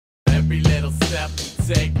Every little step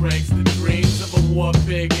we take breaks the dreams of a war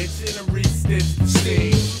pig itching to re-stitch the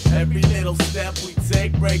seams. Every little step we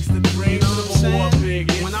take breaks the dreams of a war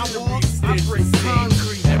pig itching to re-stitch the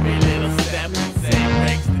seams. Every little step we take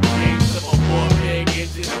breaks the dreams of a war pig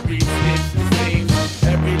itching to re-stitch the seams.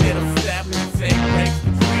 Every little step we take breaks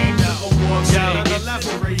the dreams of a war pig itching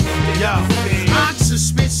to re-stitch the seams. Ox'll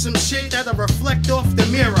spit some shit that'll reflect off the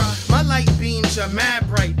mirror. My light beams are mad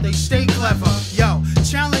bright, they stay clever. Yo,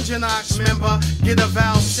 challenge an Ox member, get a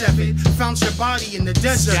valve severed, found your body in the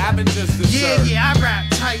desert. Scavengers Yeah, I rap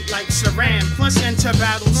tight like Saran, plus enter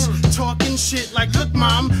battles, talking shit like, look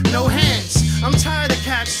mom, no hands. I'm tired of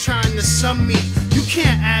cats trying to sum me. You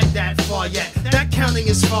can't add that far yet, that counting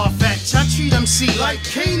is far-fetched. I treat MC like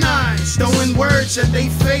canines, throwing words at they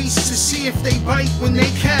face to see if they bite when they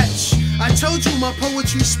catch. I told you my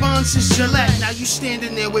poetry sponsors Gillette. Now you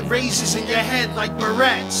standing there with razors in your head like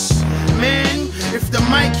baretts. Man, if the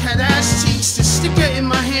mic had ass cheeks, to stick it in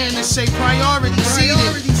my hand and say priority seated.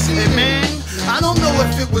 And man, I don't know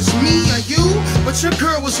if it was me or you, but your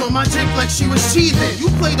girl was on my dick like she was teething. You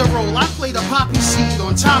played a role, I played a poppy seed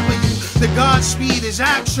on top of you. The Godspeed is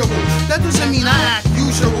actual, that doesn't mean I act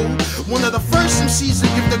usual. One of the first MCs to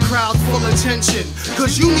give the crowd full attention,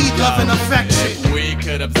 cause you need love and affection. If we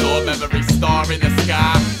could absorb every star in the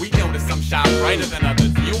sky, we notice some shine brighter than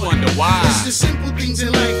others, you wonder why. It's the simple things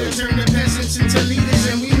in life that turn the peasants into leaders,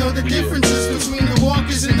 and we know the differences between the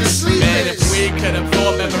walkers and the sleepers. And if we could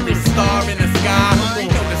absorb every star in the sky, we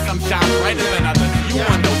notice some shine brighter than others, you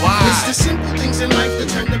wonder why. It's the simple things in life that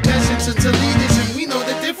turn the peasants into leaders, and we know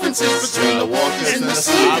the differences between the walkers and the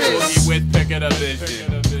sleepers. I boogie with pick of the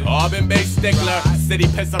vision, Auburn-based stickler, city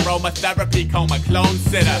piss aromatherapy, coma clone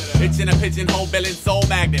sitter, itching a pigeonhole, billing soul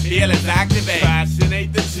magnet, feelings activate,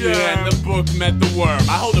 fascinate the germ, and the book met the worm.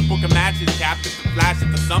 I hold a book of matches, captive to flash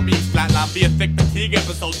at the sunbeams, flatline via thick fatigue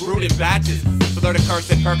episodes, brewed in batches. So they're the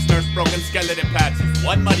cursed perks, nurse broken skeleton patches.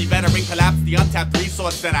 One muddy veteran collapsed the untapped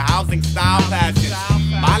resource center, housing style passions.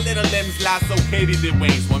 My little limbs lasso katydid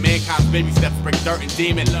wings, when mankind's baby steps break dirt and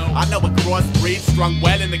demon. I know a crossbreed strung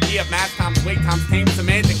well in the key of mass times weight times tame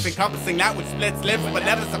semantics, encompassing that which splits lips but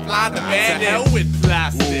never supplies the bandit. To hell with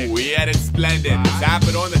plastic. Ooh, we had it splendid. Tap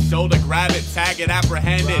it on the shoulder, grab it, tag it,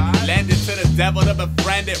 apprehend it. Lend it to the devil to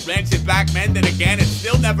befriend it. Wrench it back, mend it again. It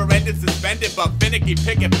still never ended, suspended, but finicky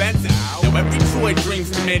picket fences. Now every Troy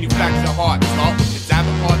dreams to manufacture hearts. Start with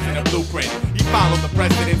cadaver parts in a blueprint. He followed the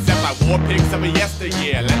precedent set by war pigs of a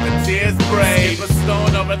yesteryear. Let the tears break. Skip a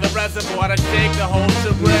stone over the reservoir to shake the whole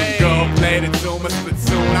charade. Go play the tune, a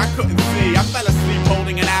spittoon. I couldn't see. I fell asleep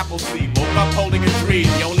holding an apple seed. Woke up holding a tree.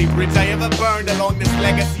 The only bridge I ever burned along this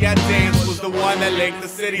legacy I danced was the one that linked the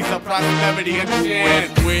cities of prosperity and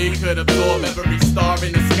chance. If we could absorb every star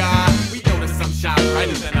in the sky, we notice some shine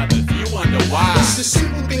brighter than others. You wonder why. It's the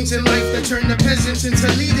simple things in life that turn the peasants into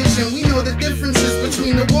leaders, and we know the differences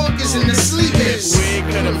between the walkers and the sleepers. If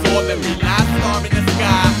we could absorb every last star in the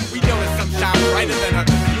sky, we notice some shine brighter than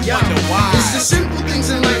others. You wonder why. It's the simple things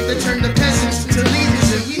in life